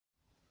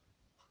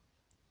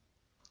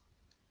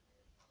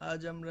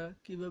আজ আমরা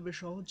কিভাবে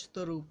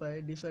সহজতর উপায়ে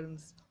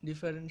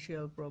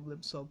ডিফারেনশিয়াল প্রবলেম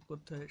সলভ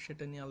করতে হয়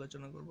সেটা নিয়ে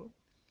আলোচনা করব।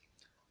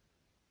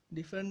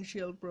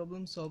 ডিফারেনশিয়াল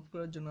প্রবলেম সলভ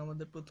করার জন্য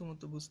আমাদের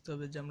প্রথমত বুঝতে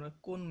হবে যে আমরা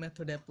কোন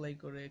মেথড অ্যাপ্লাই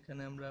করে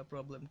এখানে আমরা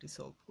প্রবলেমটি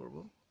সলভ করব।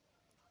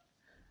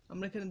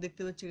 আমরা এখানে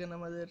দেখতে পাচ্ছি এখানে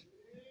আমাদের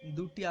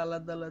দুটি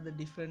আলাদা আলাদা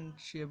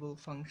ডিফারেন্সিয়েবল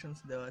ফাংশনস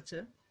দেওয়া আছে।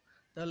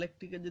 তাহলে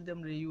একটিকে যদি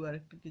আমরা ইউ আর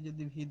একটিকে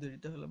যদি ভি ধরি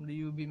তাহলে আমরা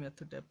ইউভি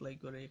মেথড অ্যাপ্লাই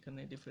করে এখানে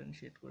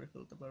ডিফারেন্সিয়েট করে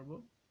ফেলতে পারবো।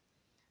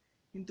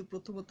 কিন্তু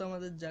প্রথমত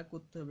আমাদের যা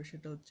করতে হবে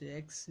সেটা হচ্ছে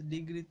এক্স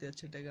ডিগ্রিতে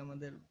সেটাকে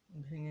আমাদের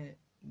ভেঙে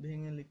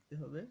ভেঙে লিখতে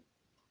হবে।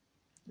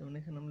 যেমন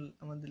এখানে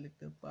আমাদের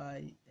লিখতে হবে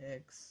পাই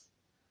এক্স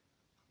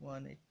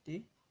 180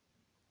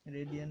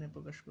 রেডিয়ানে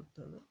প্রকাশ করতে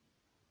হবে,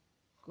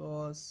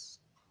 কস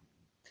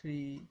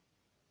 3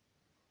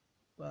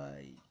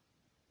 পাই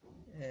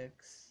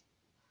এক্স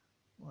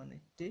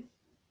 180।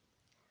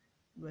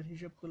 এবার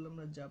হিসাব করলে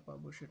আমরা যা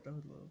পাবো সেটা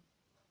হলো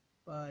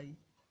পাই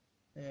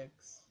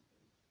এক্স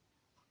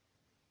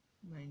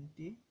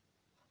 90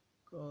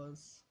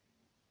 cos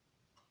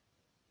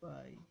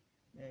পাই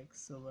এক্স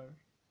ওভার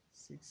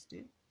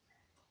 60।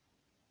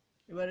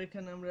 এবার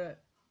এখানে আমরা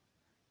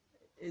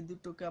এই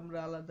দুটোকে আমরা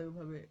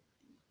আলাদাভাবে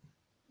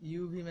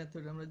ইউভি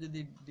মেথড আমরা যদি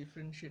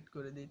ডিফারেন্সিয়েট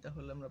করে দিই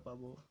তাহলে আমরা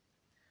পাবো,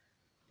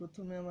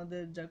 প্রথমে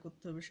আমাদের যা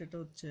করতে হবে সেটা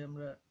হচ্ছে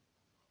আমরা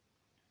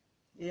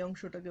এই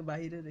অংশটাকে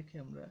বাইরে রেখে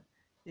আমরা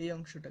এই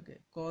অংশটাকে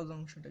cos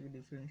অংশটাকে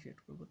ডিফারেন্সিয়েট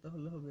করব।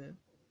 তাহলে হবে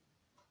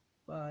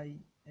পাই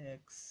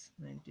এক্স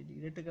 90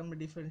 ডিগ্রি। এটাকে আমরা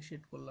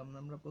ডিফারেন্সিয়েট করলাম না,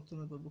 আমরা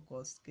প্রথমে করব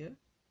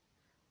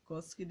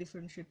cos কে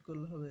ডিফারেন্সিয়েট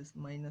করলে হবে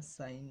মাইনাস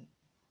সাইন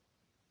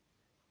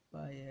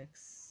পাই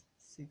এক্স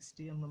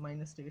 60। আমরা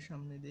মাইনাসটাকে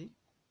সামনে দেই,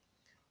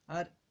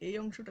 আর এই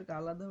অংশটাকে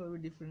আলাদাভাবে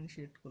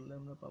ডিফারেন্সিয়েট করলে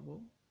আমরা পাবো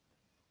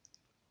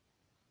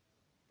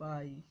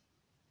পাই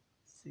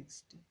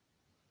 60।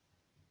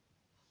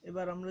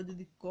 এবার আমরা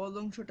যদি cos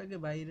অংশটাকে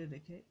বাইরে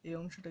রেখে এই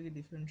অংশটাকে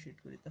ডিফারেন্সিয়েট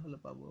করি তাহলে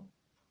পাবো,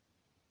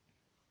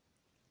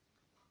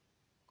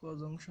 cos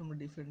অংশ আমরা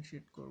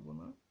ডিফারেন্সিয়েট করব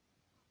না,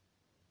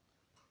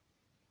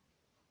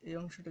 এই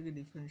অংশটাকে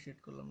ডিফারেন্সিয়েট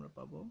করলে আমরা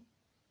পাবো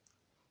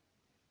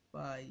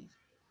পাই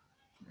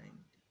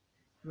 90।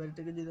 এবার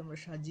এটাকে যদি আমরা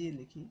সাজিয়ে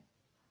লিখি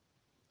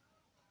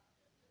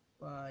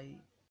পাই,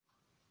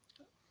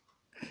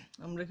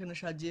 আমরা এখানে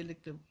সাজিয়ে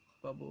লিখতে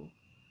পাবো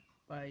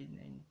পাই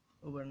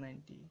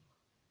 9/90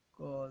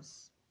 cos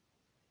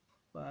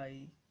পাই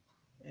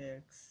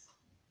এক্স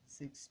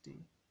 60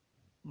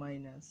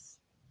 মাইনাস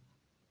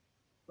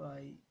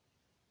পাই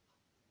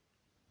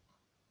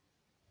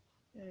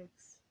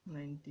এক্স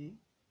 90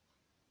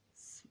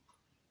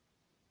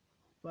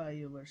 পাই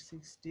over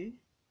 60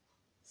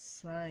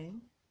 sine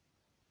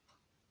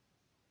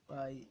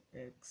pi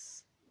x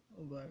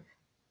over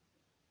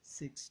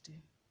 60।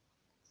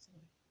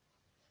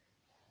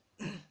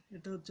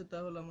 এটা হচ্ছে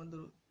তাহলে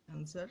আমাদের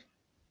অ্যান্সার।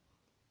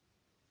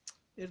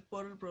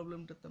 এরপরের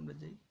প্রবলেমটাতে আমরা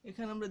যাই।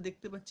 এখানে আমরা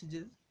দেখতে পাচ্ছি যে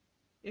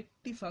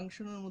একটি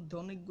ফাংশনের মধ্যে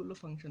অনেকগুলো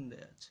ফাংশন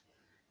দেয়া আছে,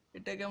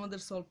 এটাকে আমাদের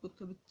সলভ করতে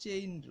হবে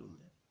চেইন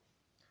রুলে।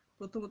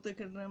 প্রথমত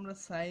এখানে আমরা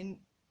সাইন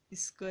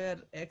স্কোয়ার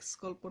এক্স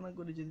কল্পনা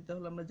করি যদি,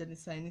 তাহলে আমরা জানি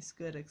সাইন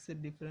স্কোয়ার এক্স এর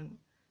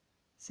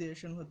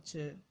ডিফারেন্সিয়েশন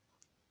হচ্ছে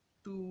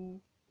 2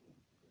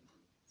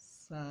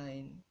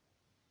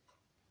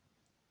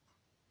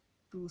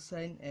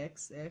 সাইন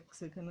এক্স। এক্স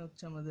এখানে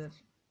হচ্ছে আমাদের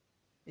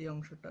এই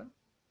অংশটা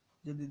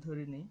যদি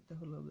ধরে নিই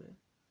তাহলে হবে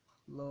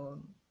লন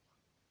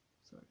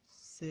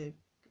সেক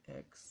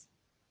এক্স,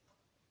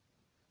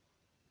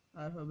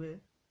 আর হবে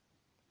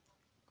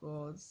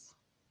cos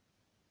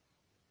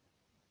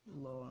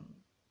লন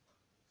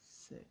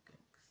সেক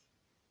এক্স।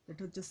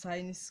 এটা হচ্ছে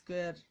সাইন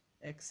স্কোয়ার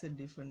এক্স এর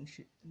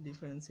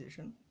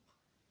ডিফারেন্সিয়েশন।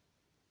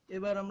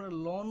 এবার আমরা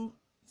লন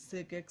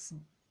সেক এক্স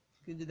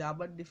কে যদি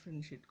আবার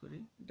ডিফারেন্সিয়েট করি,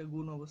 এটা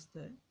গুণ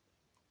অবস্থায়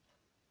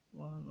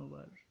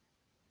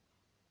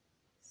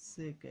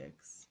 1/sec x,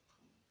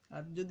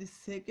 আর যদি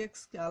sec x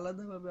কে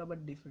আলাদাভাবে আবার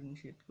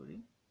ডিফারেন্সিয়েট করি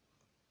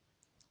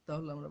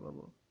তাহলে আমরা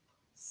পাবো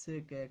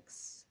sec x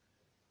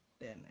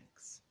tan x।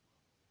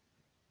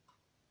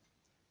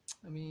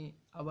 আমি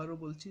আবারও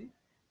বলছি,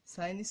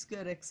 sin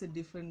স্কয়ার x এর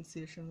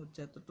ডিফারেন্সিয়েশন হচ্ছে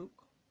এতটুক,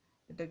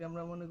 এটাকে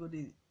আমরা মনে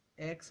করি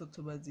x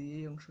অথবা g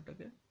এই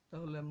অংশটাকে,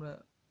 তাহলে আমরা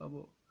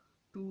পাবো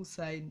 2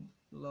 sin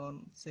ln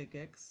sec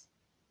x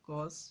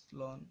cos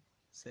ln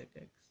sec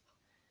x।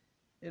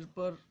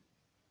 এরপর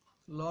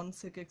ln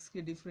sec x কে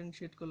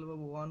ডিফারেন্সিয়েট করলে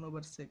পাবো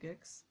 1/sec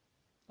x,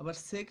 আবার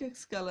sec x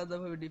কে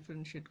আলাদাভাবে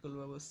ডিফারেন্সিয়েট করলে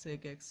পাবো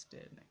sec x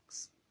tan x।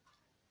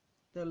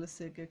 তাহলে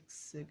sec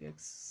x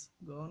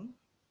গন।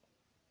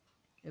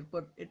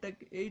 এরপর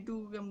এটাকে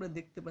এইটুকুকে আমরা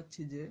দেখতে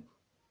পাচ্ছি যে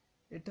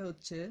এটা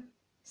হচ্ছে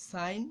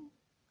sin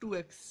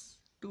 2x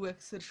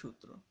এর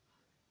সূত্র।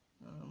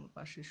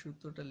 পাশের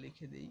সূত্রটা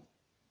লিখে দেই।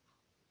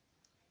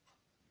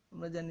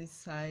 আমরা জানি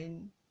sin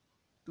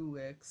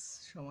 2x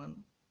সমান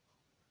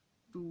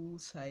 2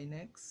 sin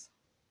x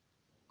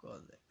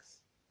cos x।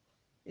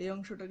 এই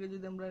অংশটাকে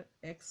যদি আমরা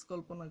x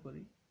কল্পনা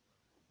করি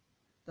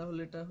তাহলে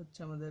এটা হচ্ছে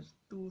আমাদের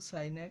 2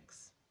 sin x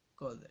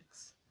cos x।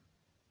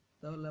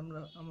 তাহলে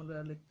আমরা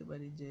লিখতে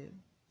পারি যে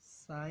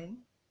sin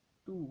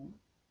 2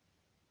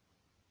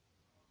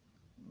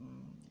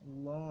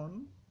 ln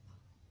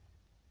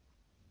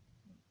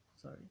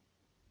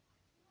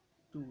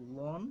two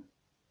loan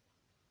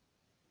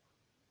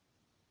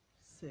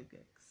sec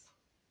x।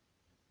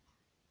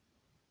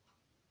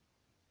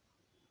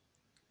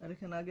 আর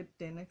এখানে আগে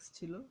tan x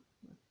ছিল,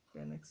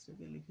 tan x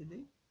টাকে লিখে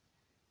দিই।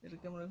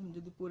 এটাকে আমরা এখন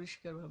যদি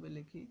পরিষ্কারভাবে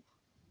লিখি,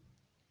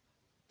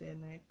 tan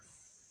x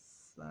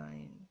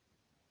sin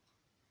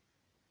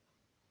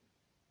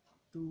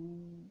 2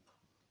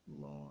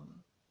 ln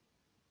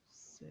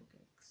sec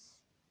x,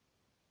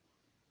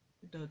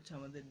 এটা হচ্ছে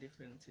আমাদের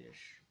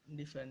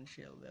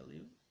ডিফারেন্সিয়াল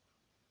ভ্যালু।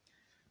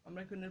 আমরা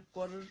এখন এর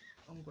পরের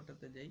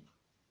অঙ্কটাতে যাই।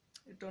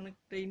 এটা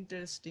অনেকটা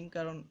ইন্টারেস্টিং,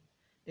 কারণ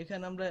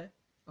এখানে আমরা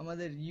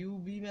আমাদের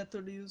ইউবি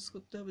মেথড ইউজ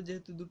করতে হবে,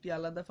 যেহেতু দুটি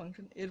আলাদা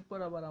ফাংশন। এরপর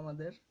আবার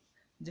আমাদের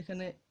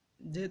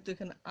যেহেতু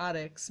এখানে আর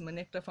এক্স মানে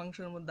একটা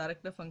ফাংশনের মধ্যে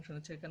আরেকটা ফাংশন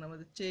আছে, এখানে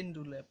আমাদের চেইন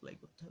রুল অ্যাপ্লাই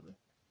করতে হবে।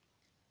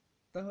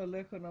 তাহলে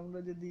এখন আমরা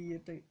যদি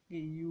এটাকে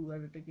ইউ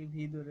আর এটাকে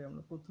ভি ধরে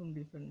আমরা প্রথম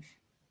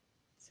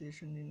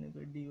ডিফারেন্সিয়েশন নির্ণয়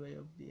করি ডিওয়াই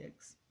অফ ডি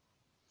এক্স,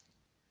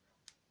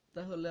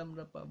 তাহলে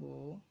আমরা পাবো,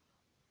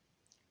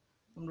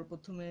 আমরা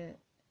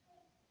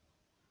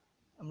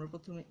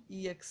প্রথমে ই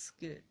এক্স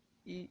কে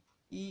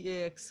ই এ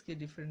এক্স কে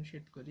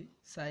ডিফারেন্সিয়েট করি,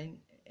 সাইন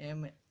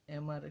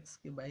এম আর এক্স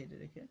কে বাইরে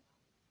রেখে,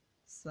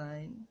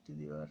 sign to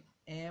the power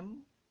M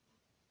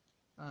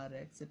R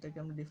x, এটাকে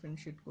আমরা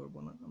ডিফারেন্সিয়েট করব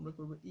না, আমরা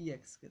করব ই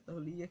এক্স কে।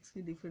 তাহলে ই এক্স কে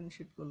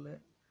ডিফারেন্সিয়েট করলে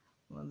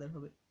আমাদের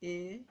হবে এ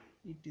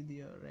ই টু দি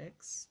পাওয়ার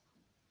এক্স।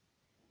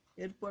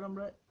 এরপর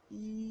আমরা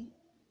ই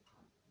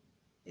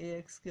এ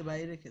এক্স কে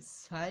বাইরে রেখে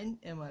সাইন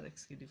এম আর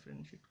এক্স কে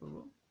ডিফারেন্সিয়েট করব।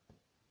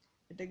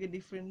 এটাকে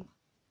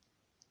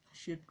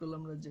ডিফারেন্সিয়েট করলে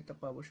আমরা যেটা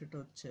পাবো সেটা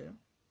হচ্ছে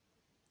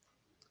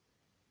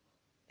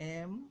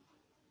M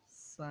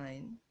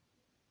sign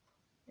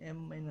M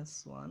minus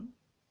one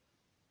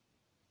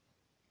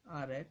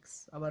আর এক্স,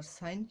 আবার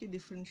সাইনকে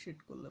ডিফারেন্সিয়েট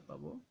করলে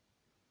পাবো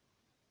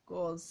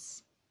cos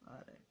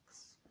আর এক্স,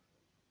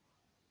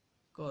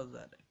 cos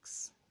আর এক্স।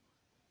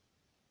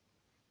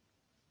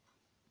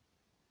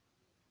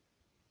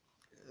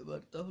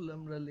 এবার তাহলে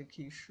আমরা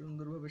লিখি,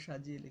 সুন্দরভাবে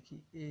সাজিয়ে লিখি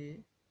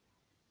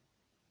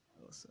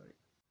সরি,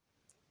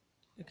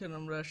 এখানে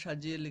আমরা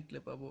সাজিয়ে লিখলে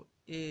পাবো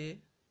এ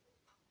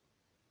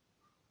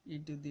ই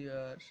to the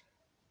R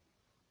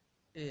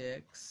A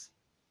x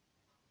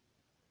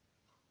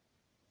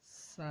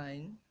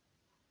sign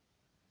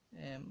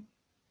M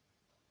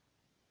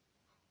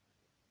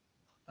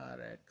R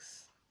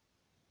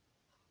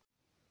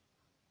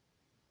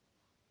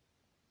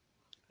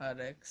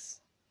x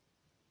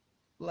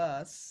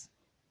plus,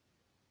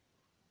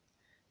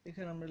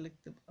 এখানে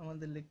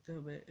আমাদের লিখতে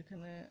হবে,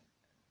 এখানে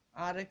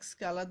আর এক্স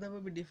কে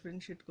আলাদাভাবে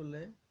ডিফারেন্সিয়েট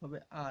করলে হবে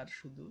আর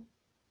শুধু,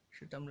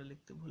 সেটা আমরা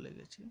লিখতে ভুলে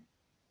গেছি।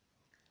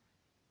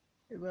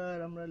 এবার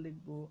আমরা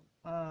লিখব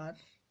আর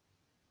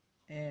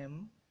M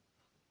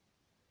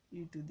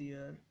E to the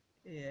R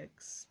A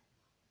x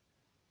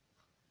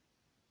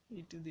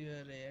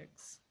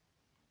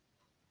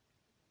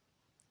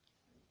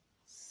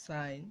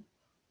sign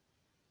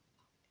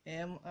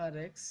M R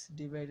x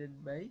divided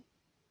by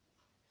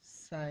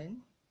sine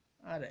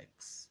R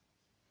x.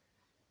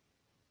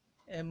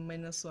 M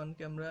minus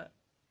ওয়ানকে আমরা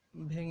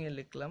ভেঙে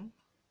লিখলাম,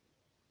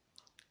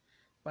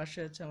 পাশে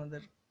আছে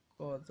আমাদের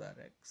cos আর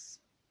এক্স।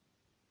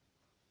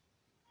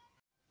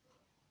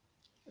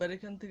 এবার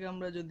এখান থেকে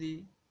আমরা যদি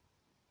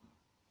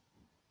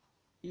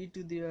ই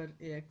to the power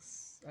x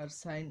R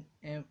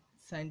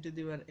sign to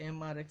the power M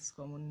R x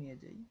common নিয়ে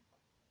যাই,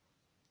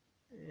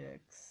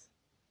 x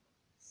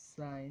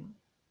sign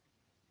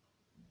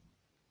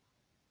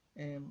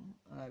M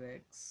R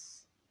x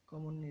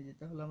common নিয়ে যাই,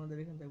 তাহলে আমাদের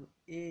এখানে থাকবে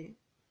এ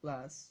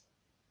প্লাস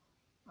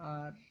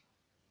আর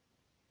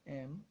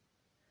এম,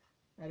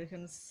 আর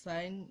এখানে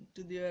sign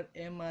to the power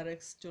M R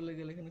x চলে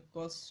গেলে এখানে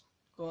cos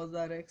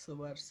আর এক্স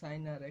ওভার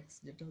সাইন আর এক্স,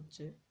 যেটা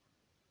হচ্ছে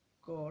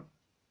cot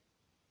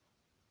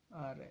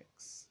আর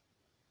এক্স।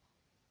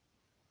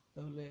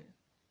 তাহলে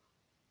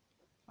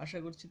আশা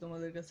করছি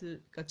তোমাদের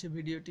কাছে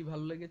ভিডিওটি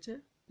ভালো লেগেছে।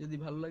 যদি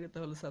ভালো লাগে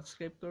তাহলে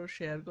সাবস্ক্রাইব করো,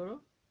 শেয়ার করো,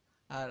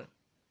 আর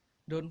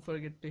don't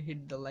forget to hit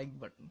the like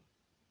button.